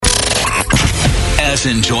as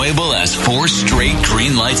enjoyable as 4 straight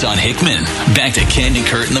green lights on Hickman. Back to Ken and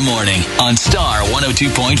Kurt in the morning on Star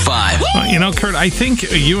 102.5. Kurt, I think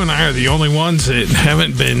you and I are the only ones that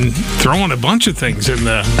haven't been throwing a bunch of things in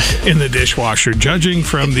the dishwasher, judging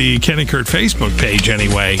from the Ken and Kurt Facebook page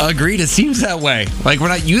anyway. Agreed. It seems that way. Like we're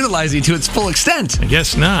not utilizing it to its full extent. I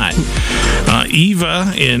guess not.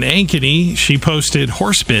 Eva in Ankeny, she posted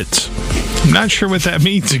horse bits. I'm not sure what that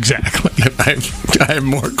means exactly. I have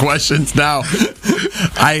more questions now.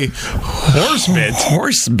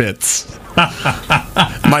 Horse bits.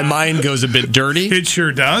 My mind goes a bit dirty. It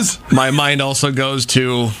sure does. My mind also goes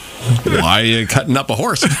to, why are you cutting up a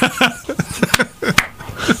horse?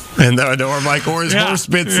 And or like horse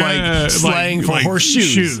bits, like slang for horseshoes.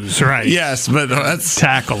 Shoes, right? Yes, but that's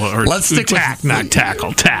tackle or let's stick tack, not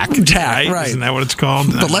tackle. Tack, right? Isn't that what it's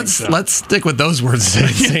called? But let's stick with those words.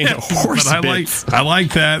 Saying horse bits. I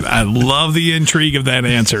like that. I love the intrigue of that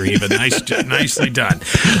answer. Even nicely done.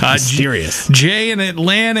 Mysterious. Jay in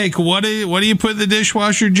Atlantic, what do you put in the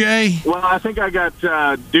dishwasher, Jay? Well, I think I got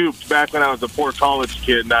duped back when I was a poor college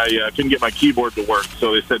kid, and I couldn't get my keyboard to work.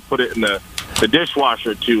 So they said put it in the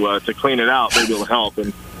dishwasher to clean it out. Maybe it'll help.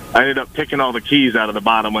 And I ended up picking all the keys out of the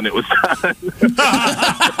bottom when it was done.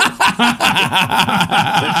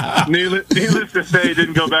 Needless to say, it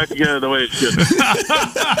didn't go back together the way it should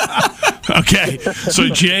have. Okay, so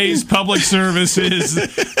Jay's public service is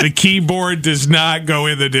the keyboard does not go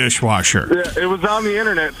in the dishwasher. Yeah, it was on the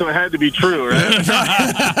internet, so it had to be true, right?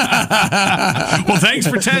 Well, thanks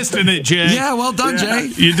for testing it, Jay. Yeah, well done,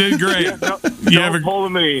 Jay. You did great. Yeah, don't pull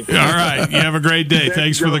me. All right, you have a great day.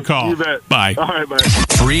 Thanks for the call. You bet. Bye. All right, bye.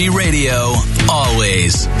 Free radio,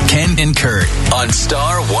 always. Ken and Kurt on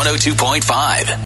Star 102.5.